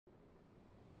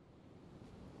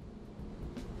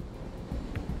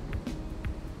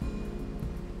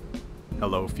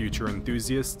Hello, future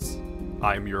enthusiasts.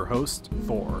 I'm your host,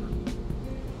 Thor.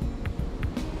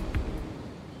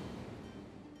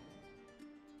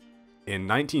 In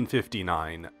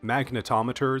 1959,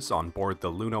 magnetometers on board the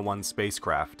Luna 1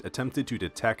 spacecraft attempted to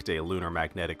detect a lunar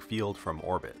magnetic field from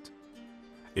orbit.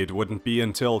 It wouldn't be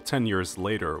until 10 years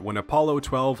later, when Apollo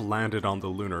 12 landed on the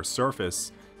lunar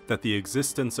surface, that the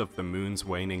existence of the moon's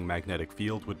waning magnetic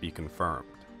field would be confirmed.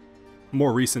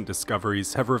 More recent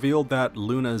discoveries have revealed that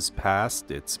Luna's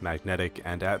past, its magnetic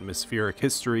and atmospheric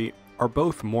history, are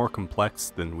both more complex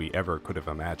than we ever could have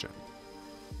imagined.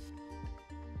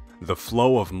 The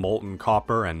flow of molten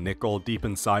copper and nickel deep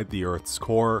inside the Earth's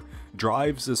core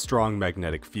drives a strong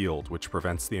magnetic field which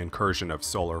prevents the incursion of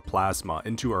solar plasma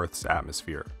into Earth's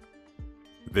atmosphere.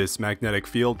 This magnetic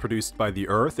field produced by the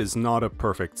Earth is not a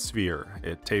perfect sphere.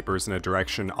 It tapers in a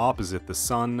direction opposite the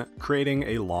Sun, creating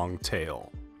a long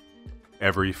tail.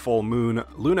 Every full moon,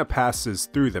 Luna passes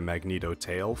through the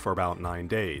magnetotail for about 9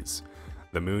 days.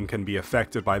 The moon can be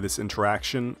affected by this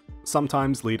interaction,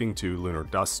 sometimes leading to lunar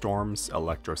dust storms,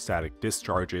 electrostatic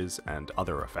discharges, and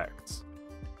other effects.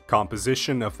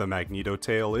 Composition of the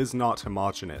magnetotail is not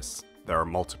homogeneous. There are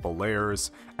multiple layers,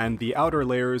 and the outer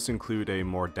layers include a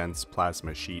more dense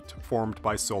plasma sheet formed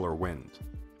by solar wind.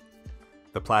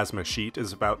 The plasma sheet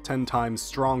is about 10 times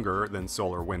stronger than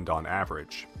solar wind on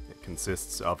average. It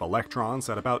consists of electrons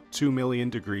at about 2 million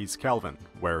degrees Kelvin,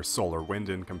 where solar wind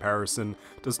in comparison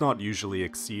does not usually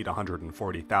exceed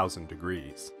 140,000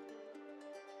 degrees.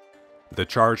 The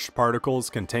charged particles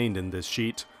contained in this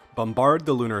sheet bombard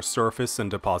the lunar surface and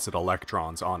deposit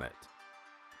electrons on it.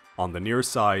 On the near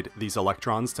side, these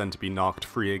electrons tend to be knocked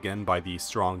free again by the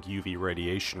strong UV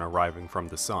radiation arriving from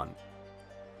the sun.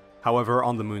 However,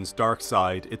 on the moon's dark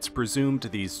side, it's presumed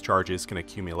these charges can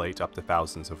accumulate up to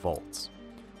thousands of volts.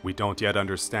 We don't yet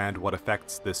understand what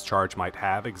effects this charge might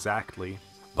have exactly,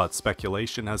 but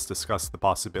speculation has discussed the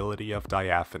possibility of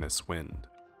diaphanous wind.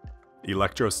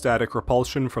 Electrostatic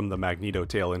repulsion from the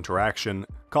magnetotail interaction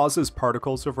causes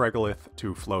particles of regolith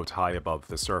to float high above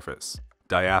the surface.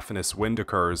 Diaphanous wind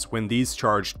occurs when these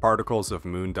charged particles of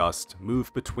moon dust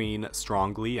move between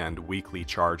strongly and weakly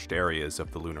charged areas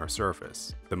of the lunar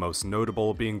surface, the most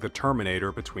notable being the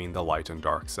terminator between the light and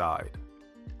dark side.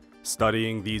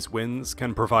 Studying these winds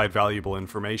can provide valuable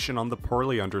information on the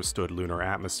poorly understood lunar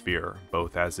atmosphere,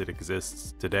 both as it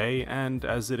exists today and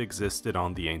as it existed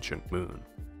on the ancient moon.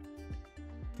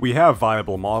 We have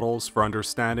viable models for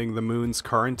understanding the moon's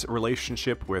current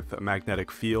relationship with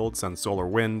magnetic fields and solar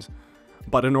wind,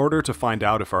 but in order to find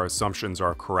out if our assumptions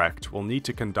are correct, we'll need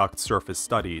to conduct surface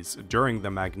studies during the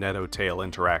magnetotail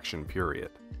interaction period.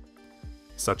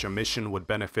 Such a mission would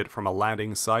benefit from a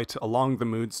landing site along the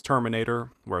moon's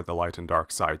terminator, where the light and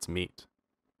dark sides meet.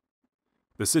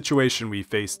 The situation we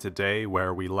face today,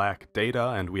 where we lack data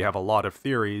and we have a lot of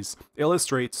theories,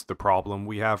 illustrates the problem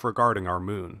we have regarding our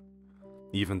moon.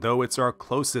 Even though it's our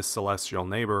closest celestial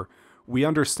neighbor, we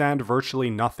understand virtually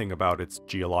nothing about its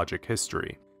geologic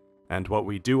history, and what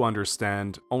we do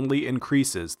understand only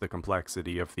increases the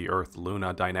complexity of the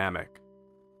Earth-Luna dynamic.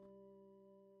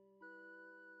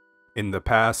 In the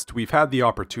past, we've had the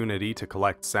opportunity to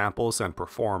collect samples and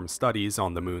perform studies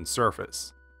on the moon's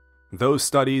surface. Those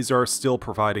studies are still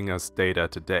providing us data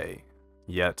today,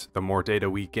 yet the more data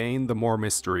we gain, the more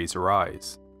mysteries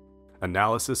arise.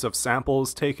 Analysis of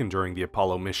samples taken during the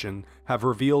Apollo mission have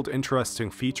revealed interesting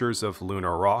features of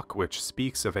lunar rock which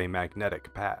speaks of a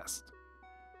magnetic past.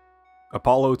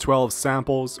 Apollo 12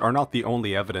 samples are not the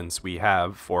only evidence we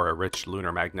have for a rich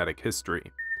lunar magnetic history.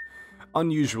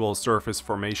 Unusual surface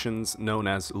formations known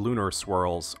as lunar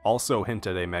swirls also hint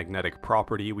at a magnetic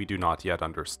property we do not yet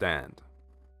understand.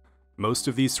 Most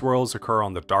of these swirls occur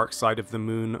on the dark side of the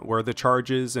moon, where the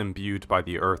charges imbued by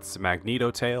the Earth's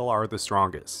magnetotail are the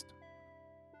strongest.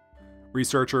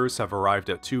 Researchers have arrived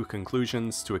at two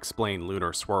conclusions to explain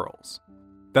lunar swirls: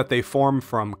 that they form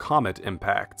from comet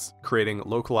impacts, creating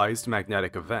localized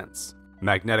magnetic events.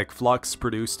 Magnetic flux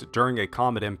produced during a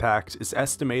comet impact is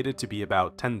estimated to be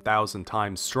about 10,000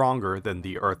 times stronger than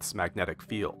the Earth's magnetic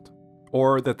field.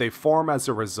 Or that they form as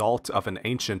a result of an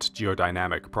ancient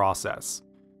geodynamic process,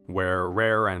 where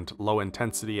rare and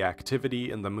low-intensity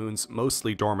activity in the moon's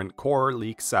mostly dormant core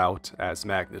leaks out as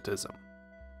magnetism.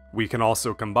 We can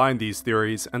also combine these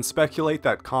theories and speculate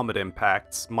that comet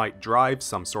impacts might drive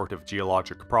some sort of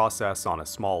geologic process on a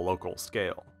small local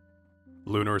scale.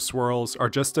 Lunar swirls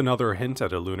are just another hint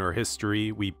at a lunar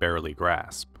history we barely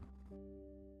grasp.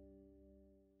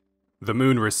 The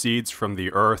moon recedes from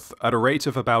the Earth at a rate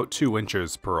of about 2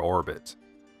 inches per orbit.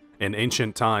 In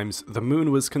ancient times, the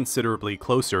moon was considerably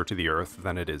closer to the Earth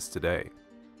than it is today.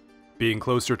 Being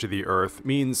closer to the Earth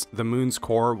means the moon's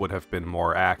core would have been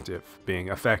more active,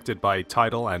 being affected by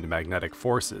tidal and magnetic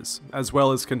forces, as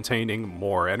well as containing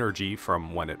more energy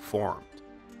from when it formed.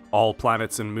 All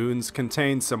planets and moons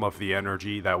contain some of the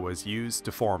energy that was used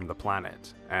to form the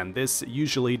planet, and this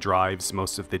usually drives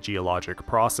most of the geologic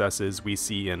processes we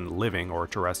see in living or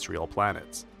terrestrial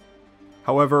planets.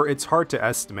 However, it's hard to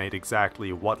estimate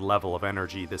exactly what level of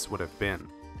energy this would have been.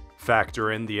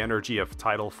 Factor in the energy of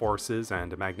tidal forces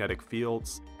and magnetic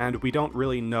fields, and we don't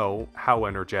really know how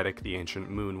energetic the ancient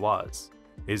moon was.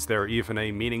 Is there even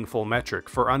a meaningful metric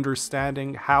for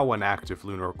understanding how an active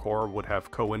lunar core would have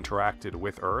co-interacted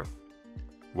with Earth?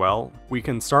 Well, we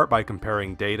can start by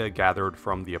comparing data gathered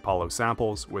from the Apollo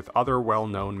samples with other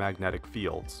well-known magnetic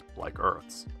fields, like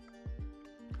Earth's.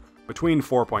 Between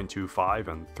 4.25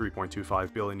 and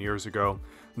 3.25 billion years ago,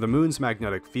 the moon's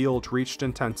magnetic field reached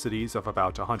intensities of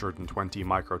about 120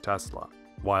 microtesla,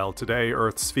 while today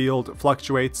Earth's field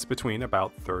fluctuates between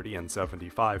about 30 and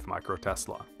 75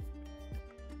 microtesla.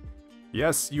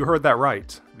 Yes, you heard that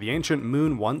right. The ancient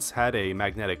moon once had a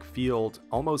magnetic field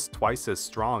almost twice as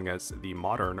strong as the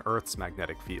modern Earth's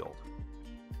magnetic field.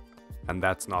 And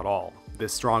that's not all.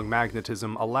 This strong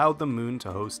magnetism allowed the moon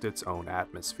to host its own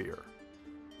atmosphere.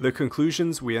 The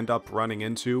conclusions we end up running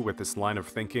into with this line of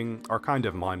thinking are kind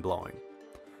of mind-blowing.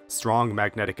 Strong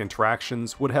magnetic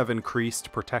interactions would have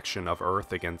increased protection of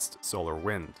Earth against solar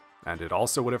wind, and it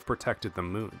also would have protected the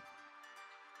moon.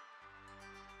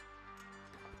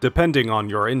 Depending on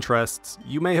your interests,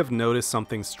 you may have noticed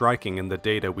something striking in the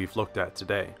data we've looked at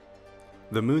today.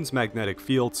 The moon's magnetic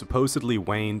field supposedly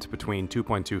waned between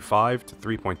 2.25 to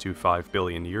 3.25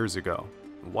 billion years ago.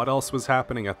 What else was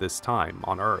happening at this time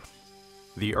on Earth?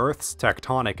 The Earth's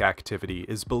tectonic activity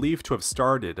is believed to have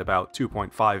started about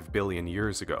 2.5 billion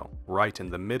years ago, right in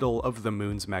the middle of the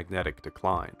moon's magnetic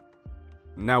decline.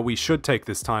 Now, we should take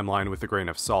this timeline with a grain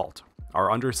of salt.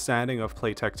 Our understanding of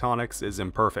plate tectonics is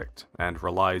imperfect, and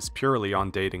relies purely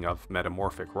on dating of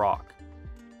metamorphic rock.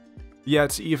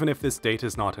 Yet, even if this date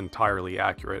is not entirely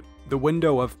accurate, the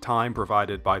window of time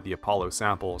provided by the Apollo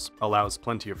samples allows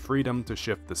plenty of freedom to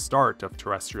shift the start of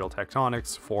terrestrial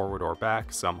tectonics forward or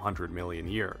back some 100 million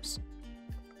years.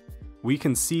 We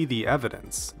can see the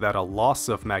evidence that a loss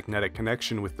of magnetic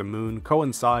connection with the moon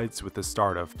coincides with the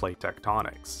start of plate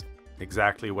tectonics.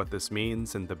 Exactly what this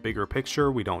means in the bigger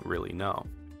picture we don't really know.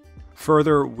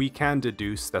 Further, we can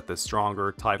deduce that the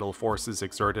stronger tidal forces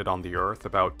exerted on the Earth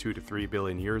about 2 to 3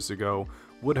 billion years ago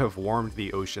would have warmed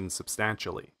the ocean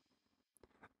substantially.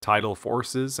 Tidal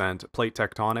forces and plate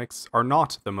tectonics are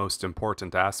not the most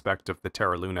important aspect of the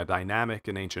Terra-Luna dynamic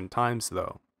in ancient times,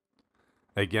 though.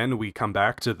 Again, we come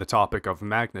back to the topic of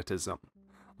magnetism.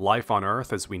 Life on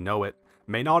Earth as we know it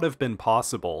may not have been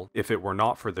possible if it were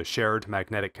not for the shared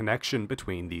magnetic connection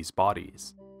between these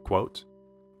bodies. Quote,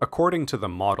 "According to the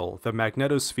model, the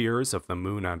magnetospheres of the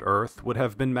Moon and Earth would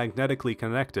have been magnetically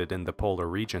connected in the polar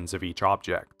regions of each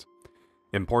object.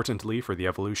 Importantly for the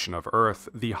evolution of Earth,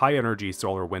 the high-energy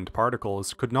solar wind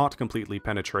particles could not completely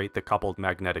penetrate the coupled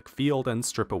magnetic field and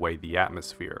strip away the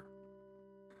atmosphere."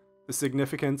 The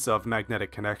significance of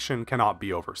magnetic connection cannot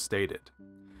be overstated.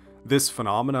 This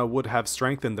phenomena would have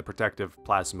strengthened the protective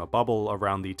plasma bubble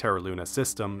around the Terra-Luna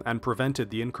system and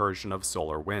prevented the incursion of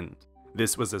solar wind.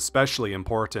 This was especially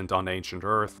important on ancient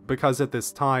Earth because at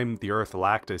this time the Earth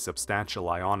lacked a substantial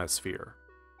ionosphere.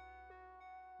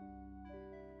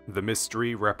 The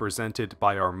mystery represented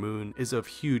by our moon is of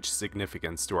huge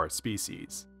significance to our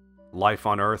species. Life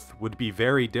on Earth would be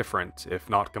very different, if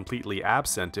not completely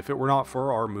absent, if it were not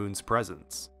for our moon's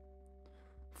presence.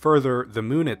 Further, the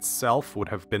moon itself would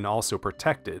have been also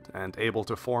protected and able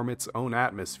to form its own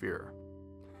atmosphere.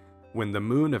 When the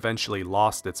moon eventually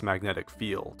lost its magnetic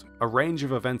field, a range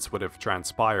of events would have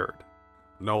transpired.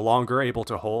 No longer able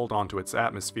to hold onto its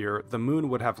atmosphere, the moon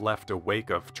would have left a wake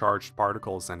of charged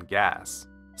particles and gas.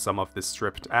 Some of this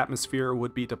stripped atmosphere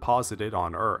would be deposited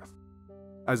on Earth.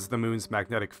 As the moon's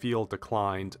magnetic field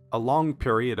declined, a long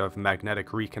period of magnetic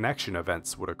reconnection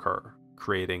events would occur,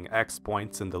 creating X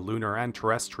points in the lunar and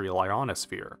terrestrial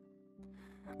ionosphere.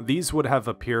 These would have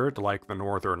appeared like the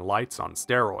northern lights on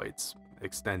steroids,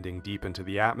 extending deep into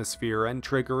the atmosphere and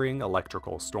triggering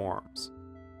electrical storms.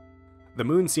 The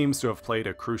moon seems to have played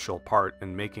a crucial part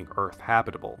in making Earth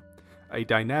habitable, a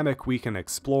dynamic we can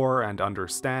explore and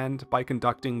understand by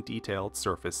conducting detailed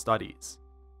surface studies.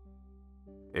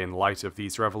 In light of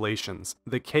these revelations,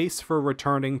 the case for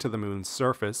returning to the moon's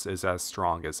surface is as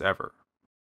strong as ever.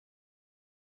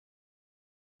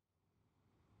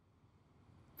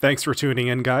 Thanks for tuning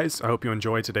in, guys. I hope you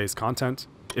enjoyed today's content.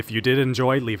 If you did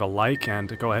enjoy, leave a like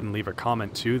and go ahead and leave a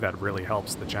comment too, that really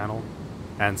helps the channel.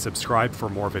 and subscribe for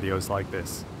more videos like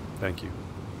this. Thank you.